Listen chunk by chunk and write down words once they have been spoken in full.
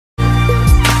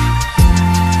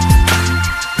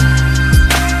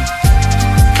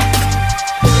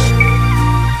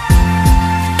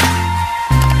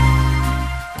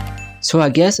So I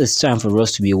guess it's time for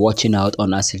us to be watching out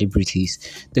on our celebrities.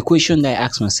 The question that I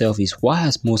ask myself is, why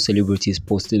has most celebrities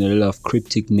posted a lot of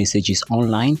cryptic messages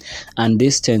online, and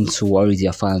this tends to worry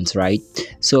their fans, right?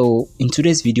 So in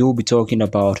today's video we'll be talking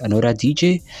about another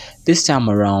DJ. This time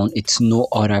around it's no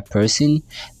other person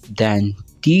than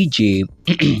DJ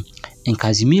and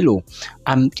Casimiro.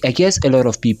 I guess a lot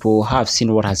of people have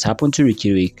seen what has happened to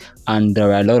Ricky Rick, and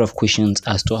there are a lot of questions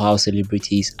as to how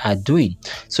celebrities are doing.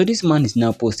 So this man is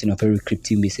now posting a very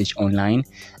cryptic message online,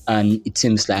 and it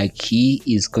seems like he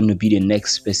is going to be the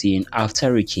next person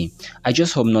after Ricky. I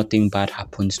just hope nothing bad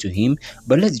happens to him,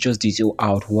 but let's just detail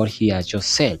out what he has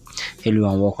just said. Hello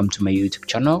and welcome to my YouTube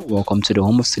channel. Welcome to the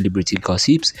home of celebrity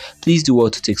gossips. Please do well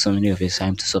to take some minute of your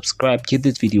time to subscribe, give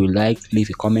this video a like, leave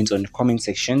a comment on the comment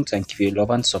section, and give you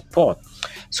love and support.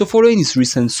 So following his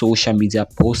recent social media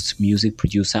post, music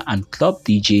producer and club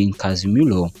DJ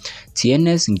Casimiro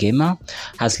TNS Ngema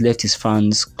has left his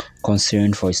fans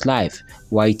concerned for his life.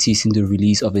 While teasing the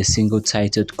release of a single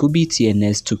titled Kubi,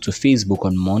 TNS took to Facebook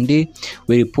on Monday,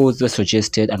 where a post that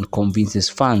suggested and convinced his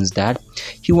fans that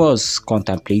he was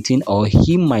contemplating, or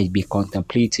he might be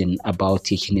contemplating, about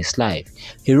taking his life.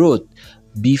 He wrote,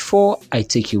 "Before I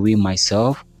take away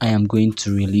myself, I am going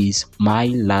to release my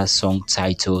last song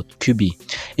titled Kubi."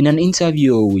 In an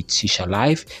interview with Shisha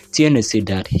Live, TNS said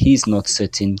that he is not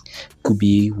certain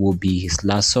Kubi will be his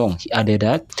last song. He added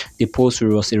that the post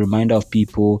was a reminder of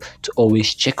people to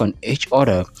always check on each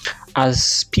other.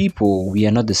 "As people, we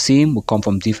are not the same, we come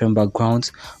from different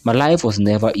backgrounds. My life was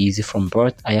never easy from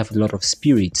birth. I have a lot of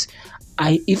spirits.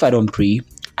 If I don't pray,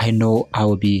 I know I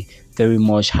will be very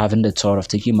much having the thought of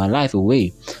taking my life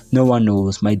away. No one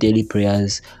knows. My daily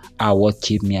prayers are what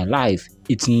keep me alive.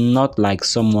 It's not like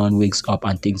someone wakes up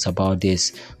and thinks about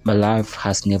this. My life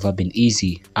has never been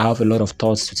easy. I have a lot of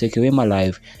thoughts to take away my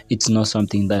life. It's not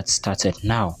something that started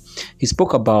now." He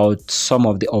spoke about some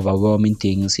of the overwhelming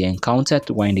things he encountered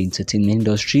while in the entertainment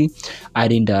industry,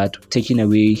 adding that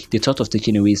the thought of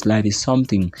taking away his life is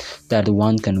something that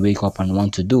one can wake up and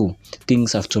want to do.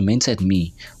 "Things have tormented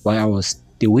me while I was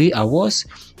the way I was.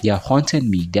 They are haunted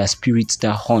me. They are spirits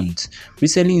that haunt."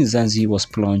 Recently, Zanzi was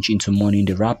plunged into mourning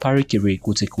the rapper Ricky Rick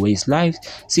who took away his life.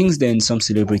 Since then, some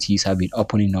celebrities have been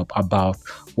opening up about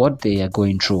what they are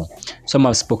going through. Some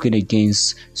have spoken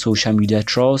against social media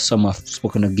trolls, some have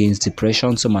spoken against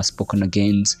depression, some have spoken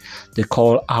against the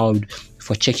call out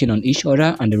for checking on each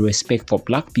other and the respect for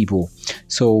black people.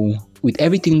 So with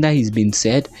everything that has been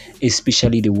said,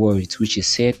 especially the words which he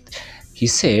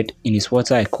said in his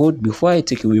words, I quote, "Before I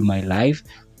take away my life,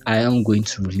 I am going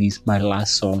to release my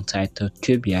last song titled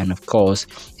Kubi." And of course,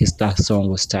 his last song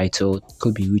was titled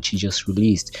Kubi, which he just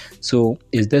released. So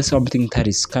is there something that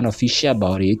is kind of fishy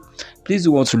about it? Please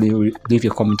do want to leave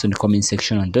your comment in the comment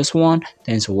section on this one.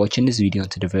 Thanks for watching this video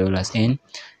until the very last end.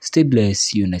 Stay blessed.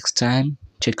 See you next time.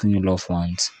 Check on your loved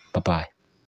ones. Bye bye.